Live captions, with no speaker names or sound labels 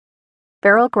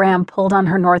Beryl Graham pulled on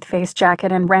her North Face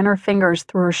jacket and ran her fingers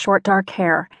through her short dark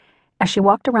hair as she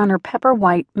walked around her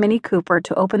pepper-white Mini Cooper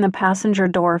to open the passenger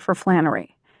door for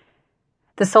Flannery.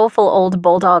 The soulful old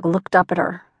bulldog looked up at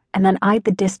her and then eyed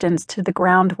the distance to the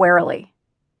ground warily.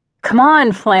 "Come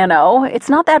on, Flano, it's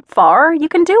not that far. You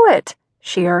can do it,"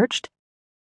 she urged.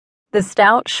 The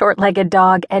stout, short-legged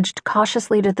dog edged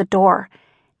cautiously to the door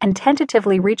and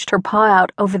tentatively reached her paw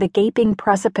out over the gaping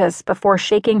precipice before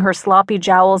shaking her sloppy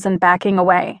jowls and backing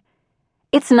away.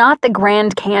 "It's not the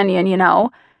Grand Canyon, you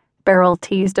know," Beryl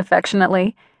teased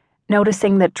affectionately,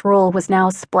 noticing that drool was now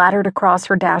splattered across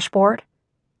her dashboard.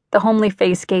 The homely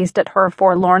face gazed at her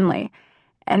forlornly,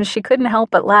 and she couldn't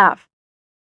help but laugh.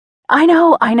 I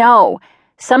know.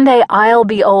 Someday I'll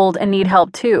be old and need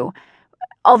help too.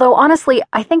 Although honestly,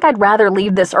 I think I'd rather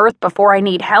leave this earth before I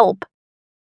need help."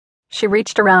 She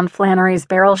reached around Flannery's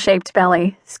barrel-shaped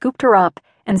belly, scooped her up,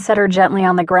 and set her gently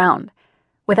on the ground.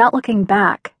 Without looking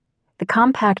back, the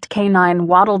compact canine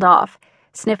waddled off,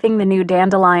 sniffing the new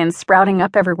dandelions sprouting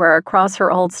up everywhere across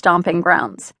her old stomping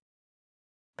grounds.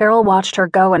 Beryl watched her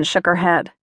go and shook her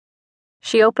head.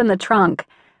 She opened the trunk,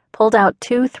 pulled out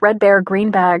 2 threadbare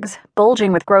green bags,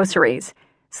 bulging with groceries,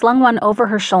 slung one over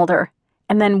her shoulder,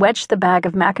 and then wedged the bag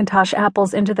of Macintosh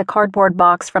apples into the cardboard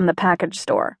box from the package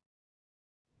store.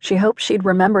 She hoped she'd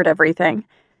remembered everything.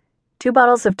 2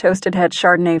 bottles of Toasted Head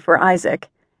Chardonnay for Isaac,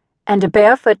 and a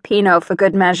barefoot Pinot for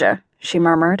good measure, she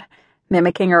murmured,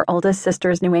 mimicking her oldest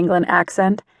sister's New England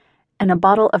accent, and a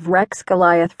bottle of Rex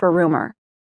Goliath for Rumor.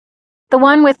 "The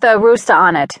one with the rooster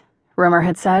on it," Rumor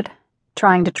had said,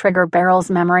 trying to trigger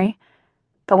Beryl's memory.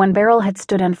 But when Beryl had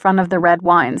stood in front of the red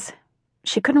wines,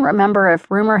 she couldn't remember if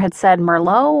Rumor had said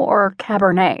Merlot or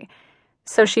Cabernet,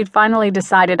 so she'd finally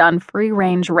decided on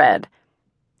free-range red,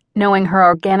 knowing her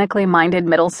organically minded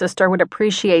middle sister would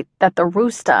appreciate that the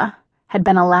rooster had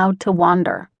been allowed to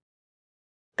wander.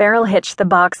 Beryl hitched the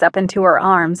box up into her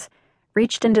arms,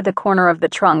 reached into the corner of the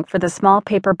trunk for the small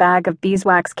paper bag of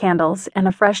beeswax candles and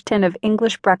a fresh tin of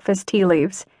English breakfast tea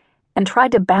leaves, and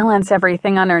tried to balance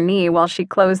everything on her knee while she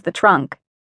closed the trunk.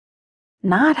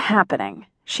 "Not happening,"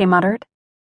 she muttered.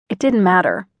 It didn't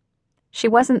matter. She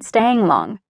wasn't staying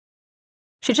long.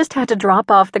 She just had to drop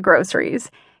off the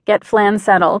groceries, get Flan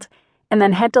settled, and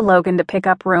then head to Logan to pick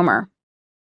up Rumor.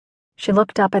 She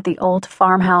looked up at the old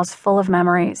farmhouse full of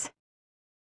memories.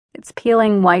 Its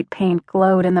peeling white paint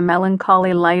glowed in the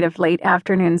melancholy light of late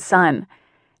afternoon sun,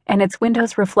 and its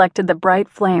windows reflected the bright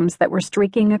flames that were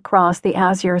streaking across the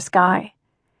azure sky.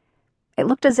 It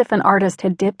looked as if an artist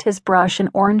had dipped his brush in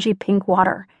orangey pink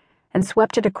water and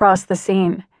swept it across the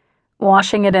scene,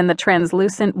 washing it in the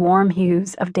translucent warm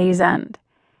hues of day's end,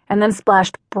 and then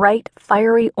splashed bright,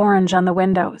 fiery orange on the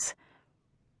windows.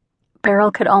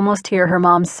 Beryl could almost hear her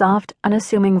mom's soft,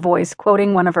 unassuming voice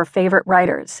quoting one of her favorite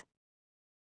writers.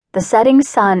 "The setting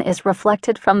sun is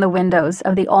reflected from the windows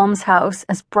of the almshouse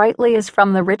as brightly as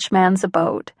from the rich man's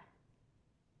abode."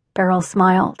 Beryl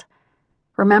smiled,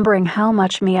 remembering how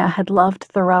much Mia had loved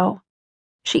Thoreau.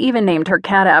 She even named her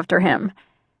cat after him.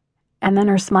 And then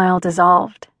her smile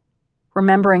dissolved,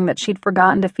 remembering that she'd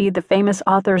forgotten to feed the famous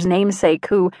author's namesake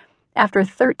who, after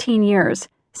 13 years,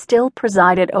 still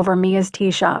presided over Mia's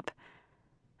tea shop.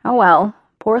 Oh well,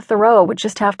 poor Thoreau would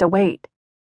just have to wait.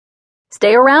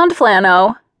 "Stay around,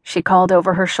 Flano," she called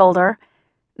over her shoulder.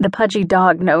 The pudgy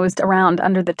dog nosed around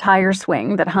under the tire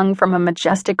swing that hung from a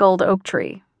majestic old oak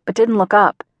tree, but didn't look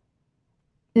up.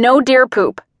 "No deer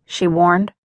poop," she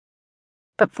warned.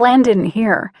 But Flan didn't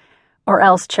hear, or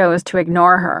else chose to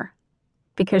ignore her,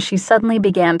 because she suddenly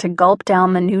began to gulp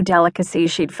down the new delicacy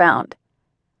she'd found.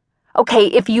 "Okay,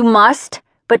 if you must,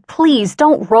 but please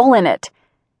don't roll in it."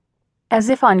 As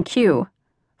if on cue,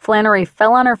 Flannery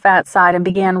fell on her fat side and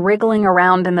began wriggling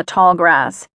around in the tall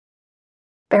grass.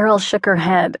 Beryl shook her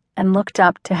head and looked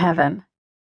up to heaven.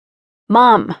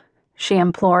 "Mom," she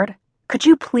implored, "could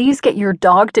you please get your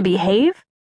dog to behave?"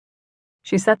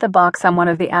 She set the box on one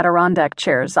of the Adirondack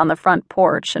chairs on the front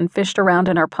porch and fished around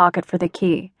in her pocket for the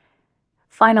key.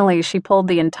 Finally, she pulled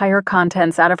the entire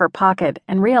contents out of her pocket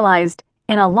and realized,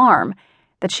 in alarm,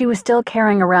 that she was still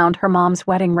carrying around her mom's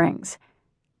wedding rings.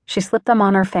 She slipped them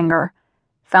on her finger,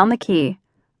 found the key,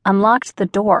 unlocked the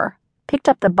door, picked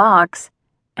up the box,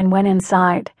 and went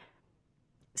inside.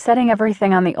 Setting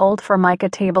everything on the old Formica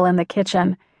table in the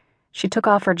kitchen, she took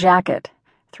off her jacket,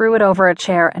 threw it over a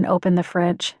chair, and opened the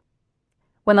fridge.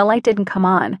 When the light didn't come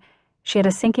on, she had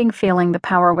a sinking feeling the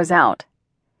power was out.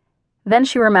 Then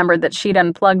she remembered that she'd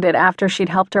unplugged it after she'd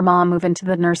helped her mom move into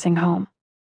the nursing home.